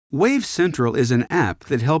Wave Central is an app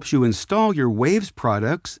that helps you install your Waves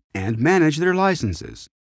products and manage their licenses.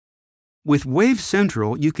 With Wave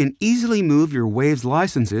Central, you can easily move your Waves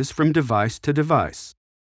licenses from device to device.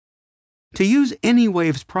 To use any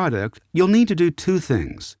Waves product, you'll need to do two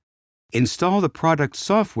things: install the product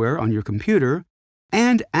software on your computer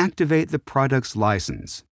and activate the product's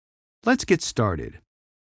license. Let's get started.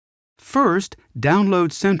 First,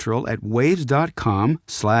 download Central at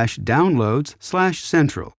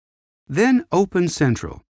waves.com/downloads/central. Then open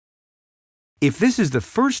Central. If this is the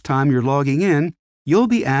first time you're logging in, you'll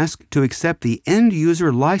be asked to accept the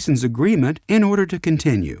end-user license agreement in order to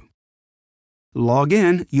continue. Log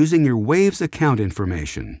in using your Waves account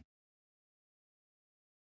information.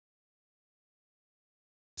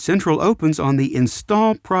 Central opens on the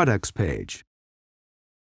Install Products page.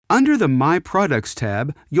 Under the My Products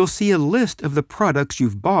tab, you'll see a list of the products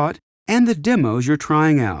you've bought and the demos you're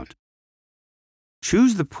trying out.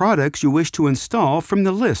 Choose the products you wish to install from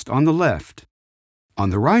the list on the left.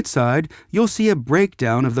 On the right side, you'll see a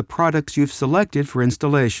breakdown of the products you've selected for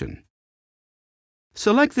installation.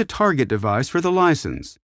 Select the target device for the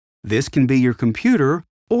license. This can be your computer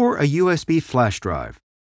or a USB flash drive.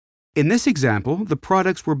 In this example, the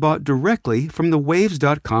products were bought directly from the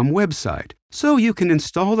Waves.com website, so you can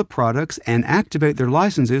install the products and activate their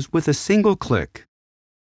licenses with a single click.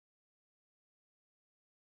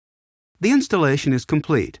 The installation is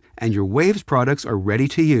complete, and your Waves products are ready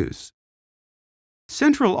to use.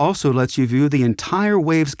 Central also lets you view the entire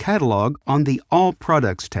Waves catalog on the All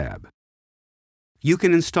Products tab. You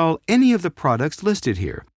can install any of the products listed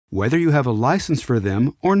here, whether you have a license for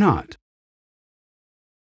them or not.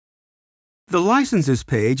 The Licenses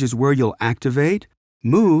page is where you'll activate,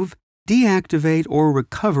 move, deactivate, or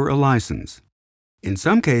recover a license. In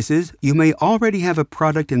some cases, you may already have a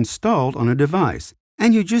product installed on a device,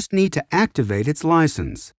 and you just need to activate its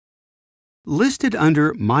license. Listed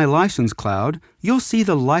under My License Cloud, you'll see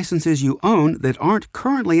the licenses you own that aren't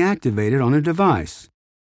currently activated on a device.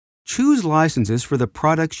 Choose licenses for the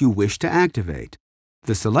products you wish to activate.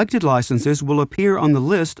 The selected licenses will appear on the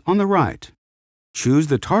list on the right. Choose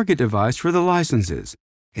the target device for the licenses.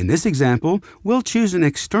 In this example, we'll choose an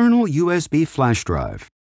external USB flash drive.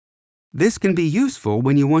 This can be useful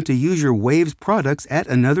when you want to use your Waves products at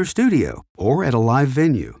another studio or at a live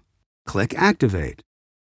venue. Click Activate.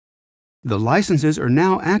 The licenses are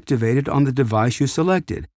now activated on the device you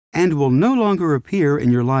selected and will no longer appear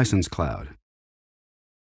in your license cloud.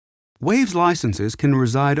 Waves licenses can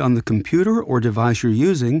reside on the computer or device you're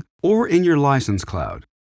using or in your license cloud.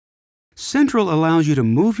 Central allows you to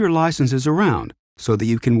move your licenses around so that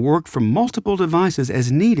you can work from multiple devices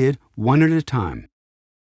as needed, one at a time.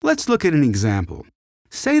 Let's look at an example.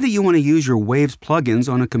 Say that you want to use your Waves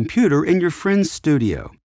plugins on a computer in your friend's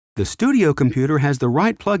studio. The studio computer has the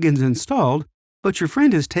right plugins installed, but your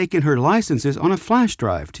friend has taken her licenses on a flash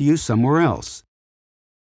drive to use somewhere else.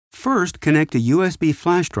 First, connect a USB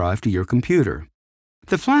flash drive to your computer.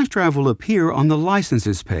 The flash drive will appear on the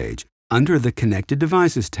Licenses page under the Connected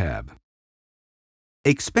Devices tab.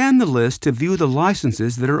 Expand the list to view the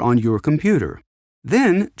licenses that are on your computer.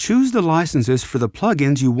 Then, choose the licenses for the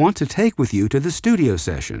plugins you want to take with you to the studio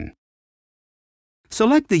session.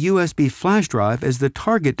 Select the USB flash drive as the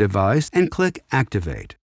target device and click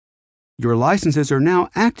Activate. Your licenses are now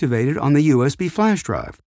activated on the USB flash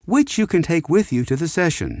drive, which you can take with you to the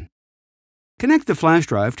session. Connect the flash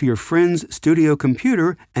drive to your friend's studio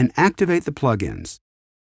computer and activate the plugins.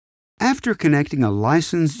 After connecting a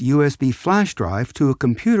licensed USB flash drive to a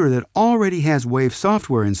computer that already has Wave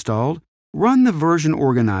software installed, run the version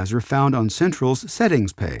organizer found on Central's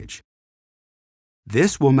Settings page.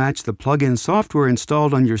 This will match the plugin software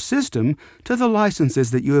installed on your system to the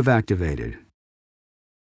licenses that you have activated.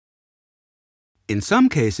 In some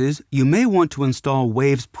cases, you may want to install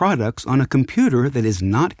Waves products on a computer that is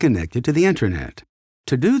not connected to the Internet.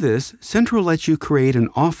 To do this, Central lets you create an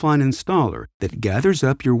offline installer that gathers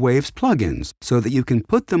up your Waves plugins so that you can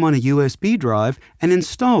put them on a USB drive and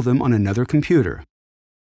install them on another computer.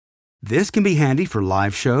 This can be handy for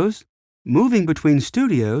live shows, moving between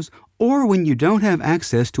studios, or when you don't have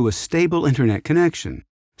access to a stable Internet connection.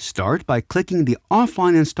 Start by clicking the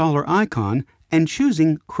Offline Installer icon and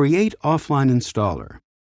choosing Create Offline Installer.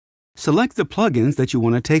 Select the plugins that you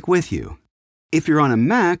want to take with you. If you're on a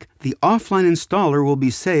Mac, the offline installer will be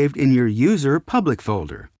saved in your User Public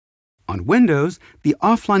folder. On Windows, the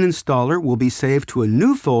offline installer will be saved to a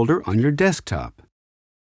new folder on your desktop.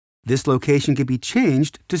 This location can be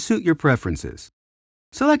changed to suit your preferences.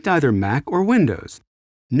 Select either Mac or Windows.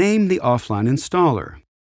 Name the offline installer.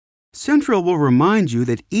 Central will remind you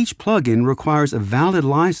that each plugin requires a valid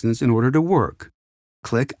license in order to work.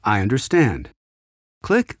 Click I understand.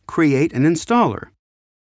 Click Create an installer.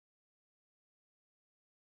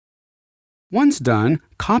 Once done,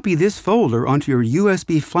 copy this folder onto your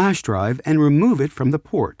USB flash drive and remove it from the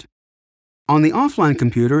port. On the offline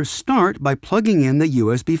computer, start by plugging in the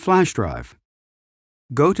USB flash drive.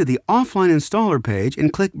 Go to the Offline Installer page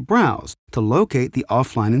and click Browse to locate the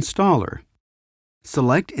offline installer.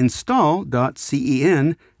 Select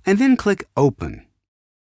install.cen and then click Open.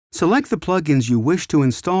 Select the plugins you wish to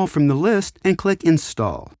install from the list and click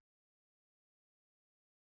Install.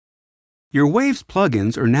 Your Waves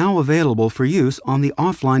plugins are now available for use on the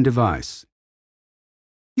offline device.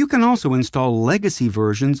 You can also install legacy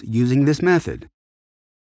versions using this method.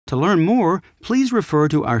 To learn more, please refer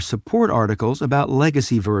to our support articles about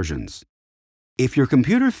legacy versions. If your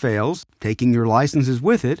computer fails, taking your licenses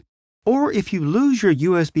with it, or if you lose your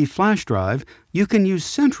USB flash drive, you can use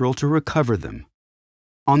Central to recover them.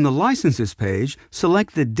 On the Licenses page,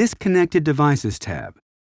 select the Disconnected Devices tab.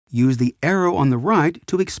 Use the arrow on the right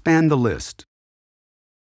to expand the list.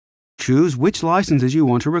 Choose which licenses you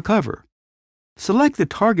want to recover. Select the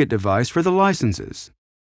target device for the licenses.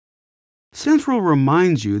 Central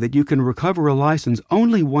reminds you that you can recover a license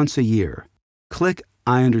only once a year. Click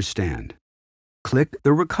I understand. Click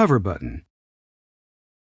the Recover button.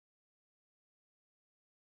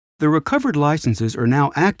 The recovered licenses are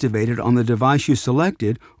now activated on the device you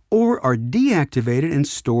selected or are deactivated and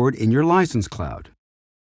stored in your license cloud.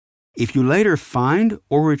 If you later find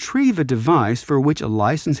or retrieve a device for which a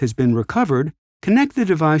license has been recovered, connect the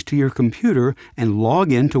device to your computer and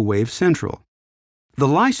log in to Wave Central. The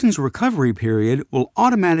license recovery period will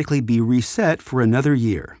automatically be reset for another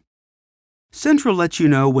year. Central lets you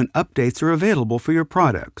know when updates are available for your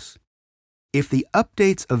products. If the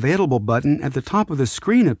Updates Available button at the top of the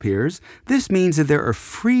screen appears, this means that there are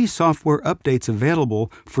free software updates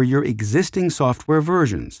available for your existing software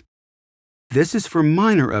versions. This is for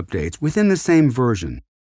minor updates within the same version.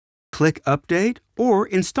 Click Update or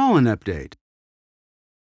install an update.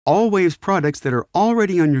 All Waves products that are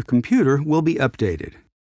already on your computer will be updated.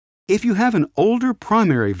 If you have an older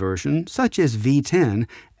primary version, such as V10,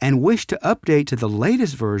 and wish to update to the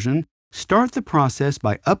latest version, start the process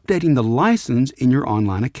by updating the license in your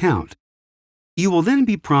online account. You will then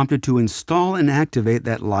be prompted to install and activate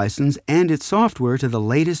that license and its software to the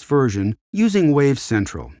latest version using Wave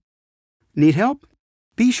Central. Need help?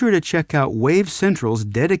 Be sure to check out Wave Central's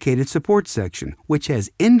dedicated support section, which has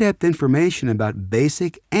in-depth information about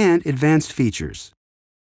basic and advanced features.